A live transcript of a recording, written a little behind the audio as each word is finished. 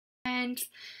friends.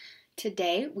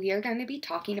 Today we are going to be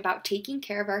talking about taking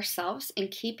care of ourselves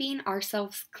and keeping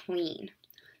ourselves clean.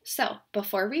 So,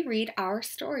 before we read our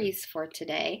stories for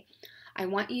today, I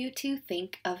want you to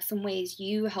think of some ways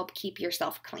you help keep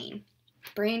yourself clean.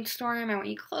 Brainstorm. I want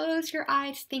you to close your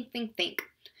eyes, think.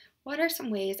 What are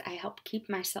some ways I help keep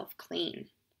myself clean?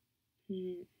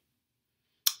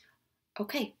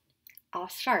 Okay, I'll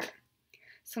start.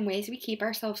 Some ways we keep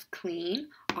ourselves clean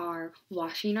are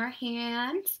washing our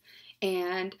hands.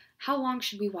 And how long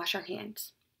should we wash our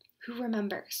hands? Who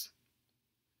remembers?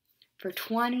 For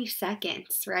 20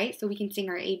 seconds, right? So we can sing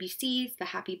our ABCs, the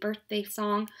happy birthday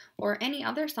song, or any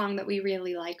other song that we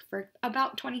really like for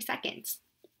about 20 seconds.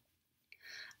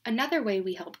 Another way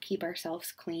we help keep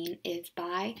ourselves clean is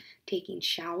by taking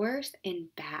showers and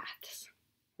baths,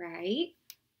 right?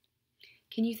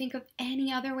 Can you think of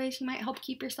any other ways you might help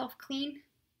keep yourself clean?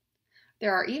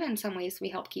 There are even some ways we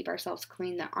help keep ourselves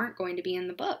clean that aren't going to be in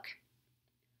the book.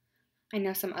 I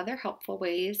know some other helpful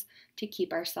ways to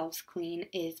keep ourselves clean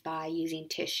is by using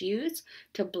tissues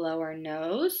to blow our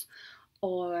nose,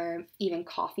 or even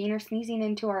coughing or sneezing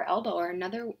into our elbow,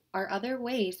 or other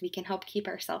ways we can help keep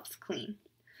ourselves clean.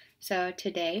 So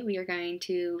today we are going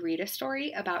to read a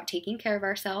story about taking care of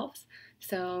ourselves.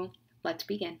 So let's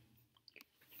begin.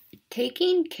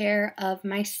 Taking care of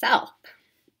myself.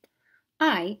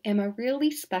 I am a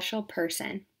really special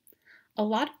person. A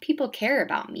lot of people care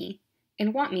about me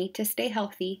and want me to stay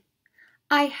healthy.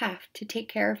 I have to take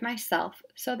care of myself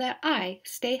so that I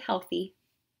stay healthy.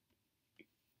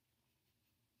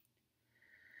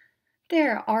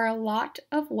 There are a lot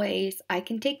of ways I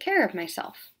can take care of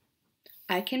myself.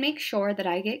 I can make sure that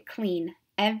I get clean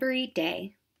every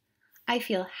day. I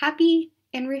feel happy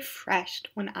and refreshed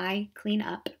when I clean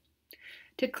up.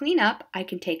 To clean up, I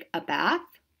can take a bath.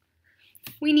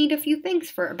 We need a few things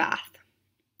for a bath: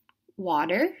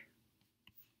 water,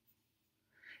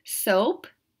 soap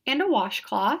and a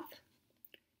washcloth,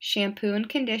 shampoo and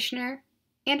conditioner,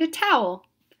 and a towel.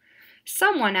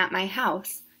 Someone at my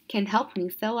house can help me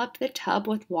fill up the tub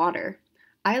with water.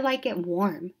 I like it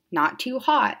warm, not too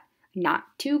hot, not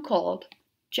too cold,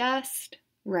 just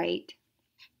right.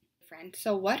 Friends,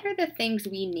 so what are the things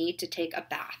we need to take a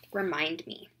bath? Remind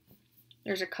me.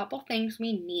 There's a couple things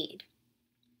we need.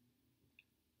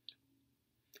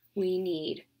 We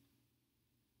need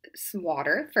some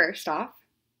water, first off.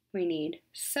 We need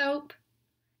soap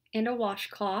and a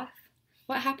washcloth.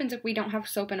 What happens if we don't have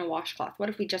soap and a washcloth? What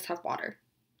if we just have water?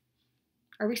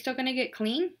 Are we still going to get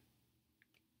clean?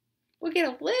 We'll get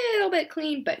a little bit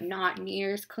clean, but not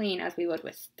near as clean as we would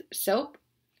with soap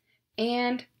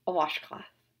and a washcloth.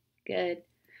 Good.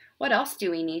 What else do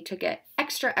we need to get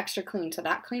extra clean? So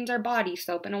that cleans our body,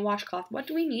 soap and a washcloth. What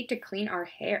do we need to clean our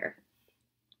hair?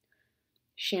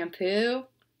 Shampoo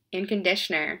and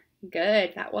conditioner.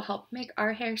 Good. That will help make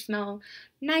our hair smell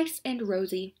nice and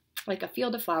rosy, like a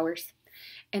field of flowers.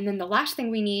 And then the last thing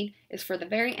we need is for the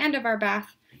very end of our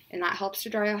bath, and that helps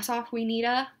to dry us off. We need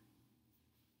a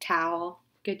towel.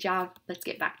 Good job. Let's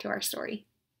get back to our story.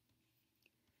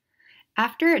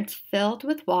 After it's filled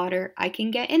with water, I can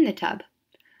get in the tub.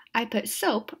 I put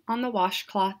soap on the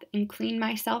washcloth and clean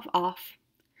myself off.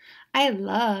 I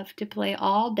love to play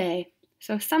all day,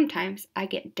 so sometimes I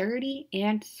get dirty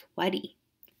and sweaty.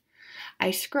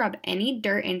 I scrub any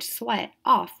dirt and sweat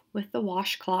off with the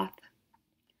washcloth.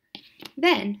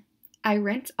 Then I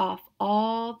rinse off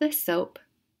all the soap.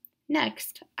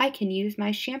 Next, I can use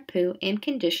my shampoo and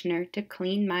conditioner to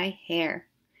clean my hair.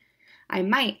 I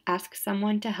might ask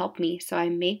someone to help me, so I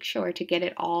make sure to get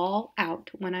it all out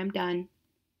when I'm done.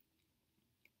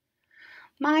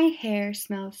 My hair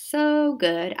smells so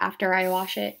good after I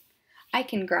wash it. I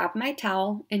can grab my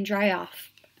towel and dry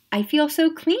off. I feel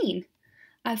so clean.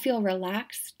 I feel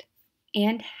relaxed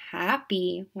and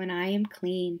happy when I am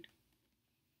clean.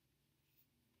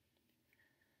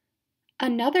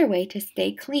 Another way to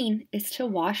stay clean is to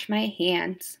wash my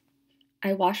hands.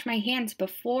 I wash my hands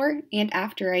before and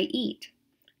after I eat.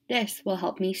 This will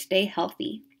help me stay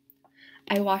healthy.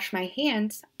 I wash my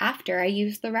hands after I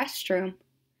use the restroom.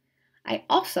 I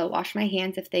also wash my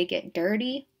hands if they get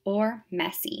dirty or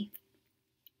messy.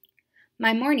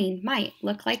 My morning might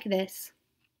look like this.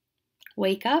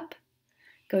 Wake up,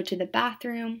 go to the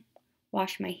bathroom,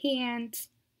 wash my hands,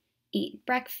 eat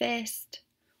breakfast,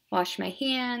 wash my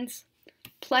hands,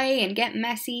 play and get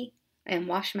messy, and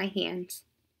wash my hands.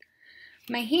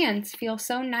 My hands feel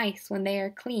so nice when they are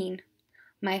clean.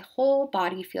 My whole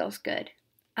body feels good.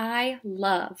 I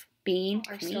love being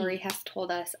clean. Our story has told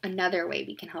us another way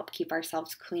we can help keep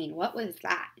ourselves clean. What was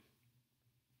that?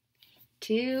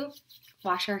 To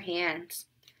wash our hands.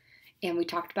 And we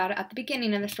talked about it at the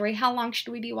beginning of the story. How long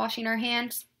should we be washing our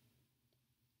hands?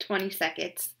 20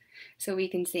 seconds. So we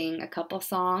can sing a couple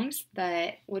songs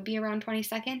that would be around 20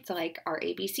 seconds, like our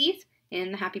ABCs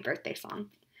and the happy birthday song.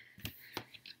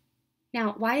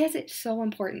 Now, why is it so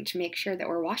important to make sure that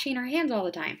we're washing our hands all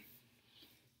the time?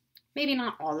 Maybe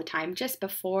not all the time, just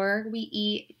before we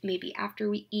eat, maybe after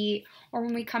we eat, or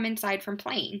when we come inside from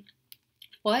playing.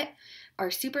 What are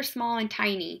super small and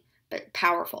tiny, but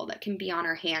powerful, that can be on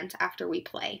our hands after we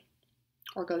play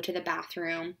or go to the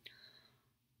bathroom?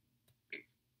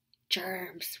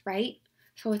 Germs, right?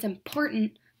 So it's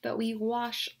important that we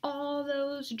wash all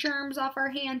those germs off our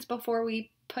hands before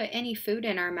we put any food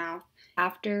in our mouth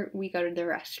after we go to the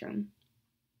restroom.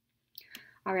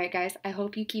 All right, guys, I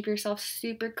hope you keep yourself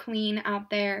super clean out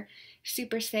there,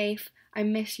 super safe. I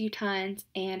miss you tons,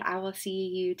 and I will see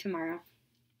you tomorrow.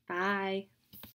 Bye.